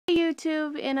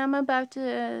YouTube, and I'm about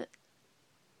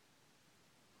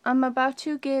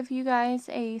to give you guys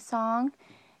a song,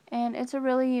 and it's a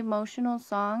really emotional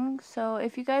song. So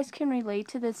if you guys can relate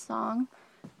to this song,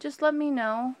 just let me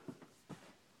know.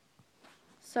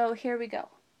 So here we go.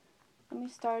 Let me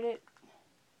start it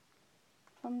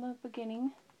from the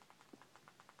beginning.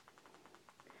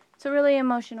 It's a really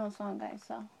emotional song, guys,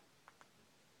 so.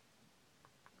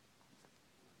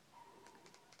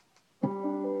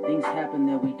 Things happen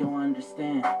that we don't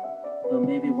understand, but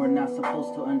maybe we're not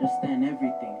supposed to understand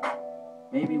everything.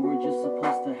 Maybe we're just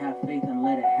supposed to have faith and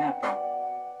let it happen.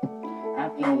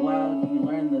 After a while, you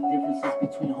learn the differences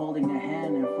between holding a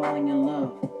hand and falling in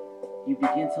love. You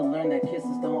begin to learn that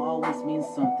kisses don't always mean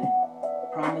something.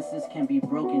 Promises can be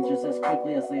broken just as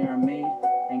quickly as they are made,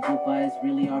 and goodbyes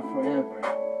really are forever.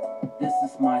 This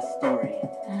is my story.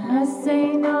 I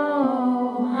say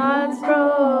no, heart's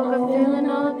broke, I'm feeling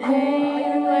all the pain.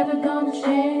 Are you ever gonna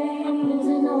change? I'm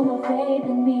losing all my faith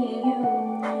in me and you.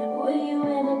 Will you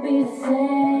ever be the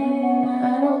same? I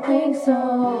don't think so.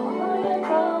 All your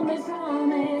promises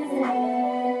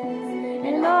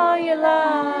And all your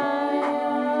lies,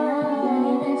 you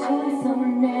made that choice over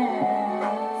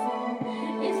now.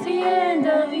 it's the end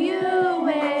of you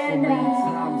and So many I.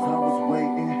 times I was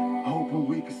waiting, hoping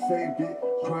we could save it.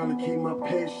 Trying to keep my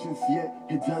patience, yet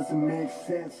it doesn't make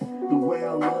sense. The way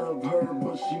I love her,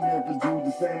 but she never do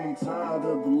the same. Tired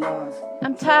of the lies,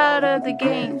 I'm tired of the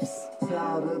games.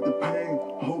 tired of the pain.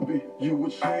 Hoping you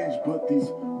would change, but these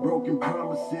broken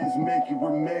promises make it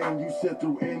remain. You said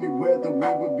through any weather we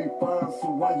would be fine.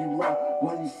 So why you lie?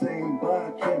 Why you saying bye?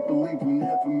 I can't believe we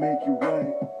never make it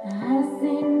right. I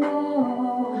say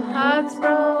no, Heart's I'm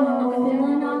broke,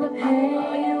 feeling all the pain.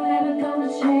 Are you ever gonna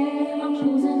change? I'm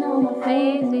losing all my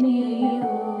faith in you.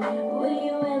 Will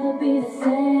you ever be the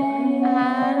same? I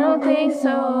don't think so.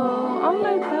 All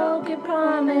my broken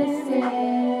promises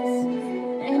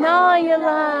and all your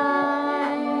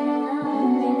lies, You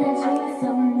made that choice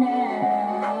over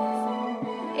now.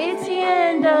 it's the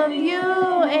end of you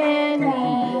and Thinking me.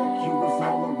 back, you was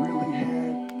all I really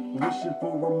had. Wishing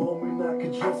for a moment I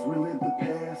could just relive the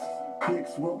past. Fix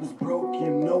what was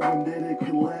broken, knowing that it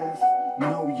could last.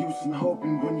 No use in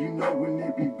hoping when you know when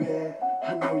it be bad.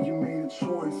 I know you made a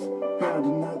choice, found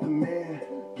another man.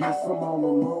 Guess I'm all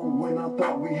alone when I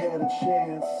thought we had a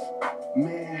chance.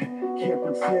 Man, can't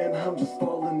pretend I'm just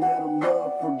falling out of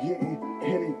love, forgetting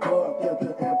any thought that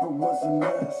there ever was in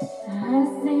us. I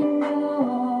say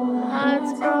no,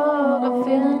 Heart's broke, I'm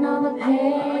feeling all the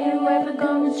pain. Are you ever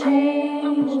gonna change?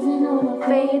 I'm losing all my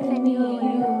Faith in you.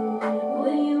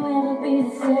 Will you ever be the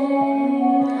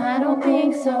same? I don't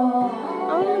think so.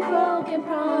 All your broken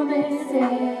promises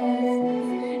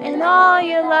and all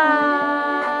your You made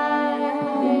lies,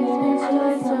 that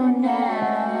choice so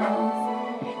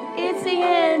now it's the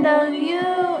end of you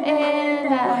and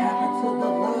What I. happened to the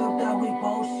love that we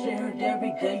both shared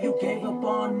every day? You gave up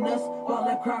on us while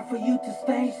I cried for you to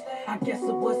stay. I guess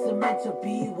it wasn't meant to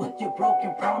be with your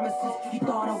broken promises. You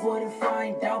thought I wouldn't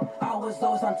find out. I was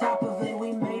always on top of it.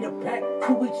 We made a pact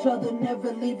to each other,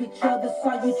 never leave each other.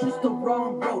 Saw you choose the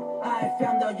wrong road. I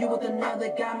found out you with another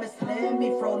guy, misled me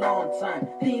for a long time.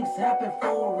 Things happen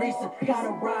for a reason. Gotta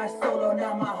ride solo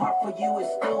now. My heart for you is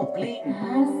still bleeding.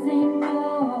 I say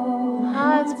no,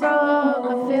 Heart's broke,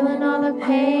 I'm feeling all the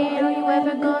pain. Are you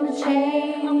ever gonna I'm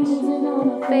change? losing all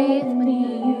my Faith faith in in you.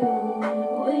 you.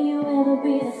 Will you ever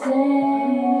be the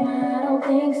same? I don't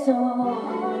think so.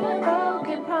 All your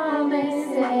broken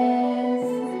promises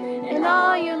and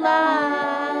all your You made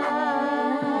lies,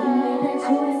 that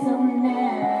choice over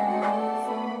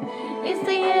now. it's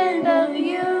the end of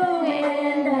you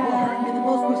and What hurt me the I.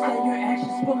 most was that your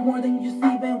actions spoke more than you see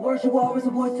even words. You were always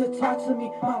avoid to talk to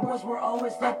me. My words were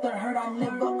always left unheard. I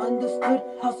never understood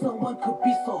how someone could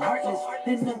be so heartless.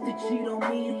 Enough to cheat on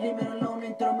me, leave me alone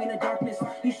and throw me in the darkness.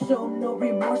 You show no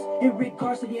remorse in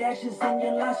regards to your actions and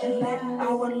your lies. You let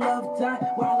our love die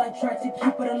while I tried to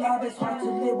keep it alive. It's hard to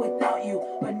live without you,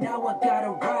 but now I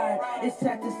gotta ride. It's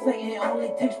sad to say it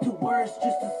only takes 2 words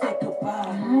just to say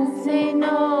goodbye. I Say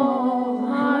no,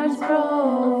 heart's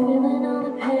broke. feeling all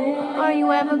the pain. Are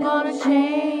you ever gonna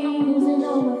change? Losing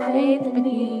all my faith in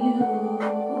you.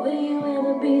 Will you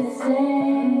ever be the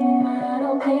same? I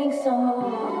don't think so.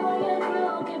 All your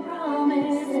broken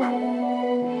promises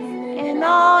And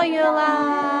all your You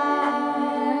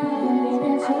lies, made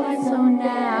that choice so over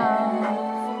now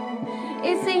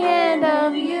it's the end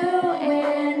of you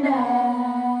and I.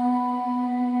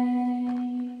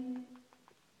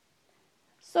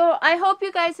 So I hope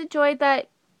you guys enjoyed that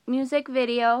music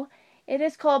video. It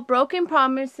is called Broken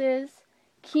Promises.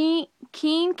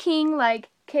 KYN, like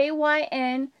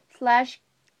KYN /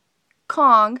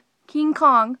 Kong, King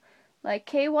Kong, like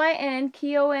KYN,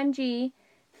 KONG,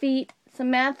 FEAT,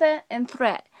 Samantha, and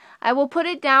THRE4T. I will put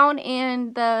it down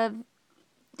in the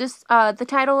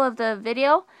title of the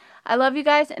video. I love you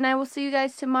guys, and I will see you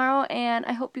guys tomorrow, and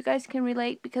I hope you guys can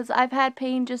relate, because I've had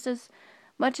pain just as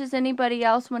much as anybody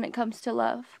else when it comes to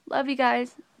love. Love you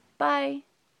guys. Bye.